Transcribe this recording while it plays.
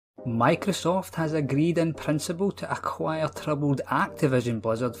Microsoft has agreed in principle to acquire troubled Activision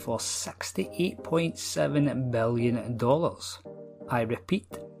Blizzard for $68.7 billion. I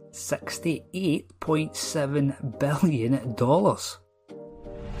repeat, $68.7 billion.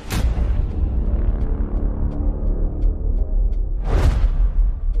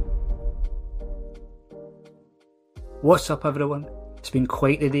 What's up everyone? It's been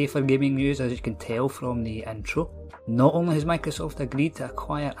quite the day for gaming news, as you can tell from the intro. Not only has Microsoft agreed to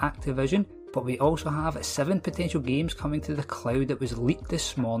acquire Activision, but we also have 7 potential games coming to the cloud that was leaked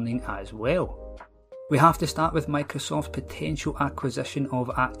this morning as well. We have to start with Microsoft's potential acquisition of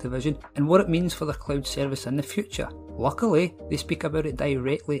Activision and what it means for their cloud service in the future. Luckily, they speak about it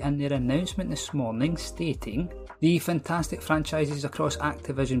directly in their announcement this morning, stating, "The fantastic franchises across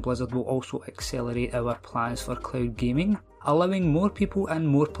Activision Blizzard will also accelerate our plans for cloud gaming, allowing more people and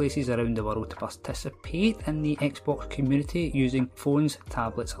more places around the world to participate in the Xbox community using phones,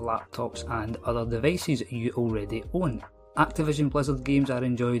 tablets, laptops and other devices you already own. Activision Blizzard games are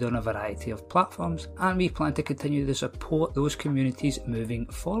enjoyed on a variety of platforms, and we plan to continue to support those communities moving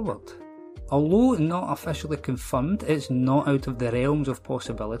forward." Although not officially confirmed, it's not out of the realms of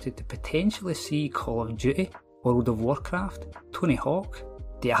possibility to potentially see Call of Duty, World of Warcraft, Tony Hawk,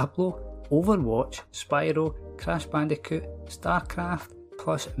 Diablo, Overwatch, Spyro, Crash Bandicoot, StarCraft,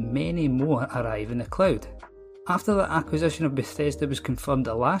 plus many more arrive in the cloud. After the acquisition of Bethesda was confirmed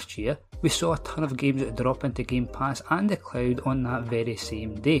last year, we saw a ton of games drop into Game Pass and the cloud on that very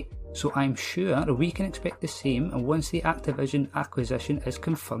same day, so I'm sure we can expect the same once the Activision acquisition is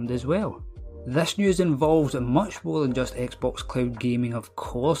confirmed as well. This news involves much more than just Xbox Cloud Gaming, of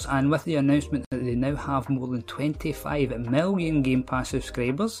course, and with the announcement that they now have more than 25 million Game Pass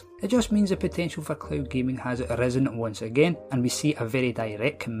subscribers, it just means the potential for cloud gaming has risen once again, and we see a very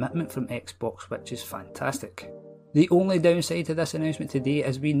direct commitment from Xbox, which is fantastic. The only downside to this announcement today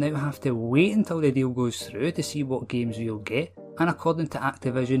is we now have to wait until the deal goes through to see what games we'll get, and according to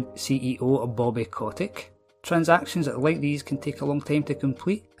Activision CEO Bobby Kotick, transactions like these can take a long time to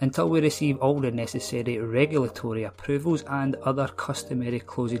complete until we receive all the necessary regulatory approvals and other customary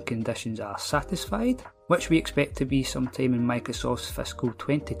closing conditions are satisfied, which we expect to be sometime in Microsoft's fiscal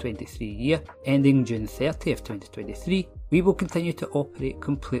 2023 year, ending June 30th, 2023. We will continue to operate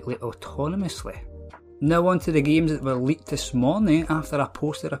completely autonomously. Now on to the games that were leaked this morning after a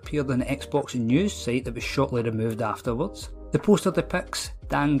poster appeared on the Xbox news site that was shortly removed afterwards. The poster depicts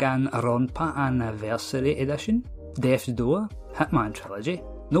Danganronpa Anniversary Edition, Death's Door, Hitman Trilogy,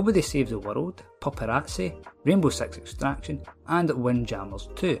 Nobody Saves the World, Paparazzi, Rainbow Six Extraction and Windjammers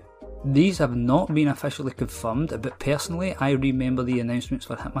 2. These have not been officially confirmed, but personally I remember the announcements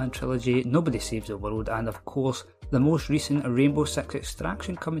for Hitman Trilogy, Nobody Saves the World and of course the most recent Rainbow Six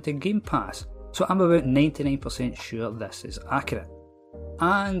Extraction coming to Game Pass, so I'm about 99% sure this is accurate.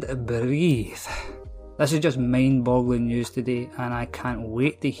 And breathe. This is just mind-boggling news today, and I can't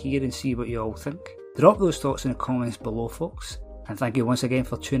wait to hear and see what you all think. Drop those thoughts in the comments below folks, and thank you once again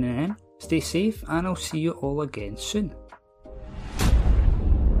for tuning in. Stay safe and I'll see you all again soon.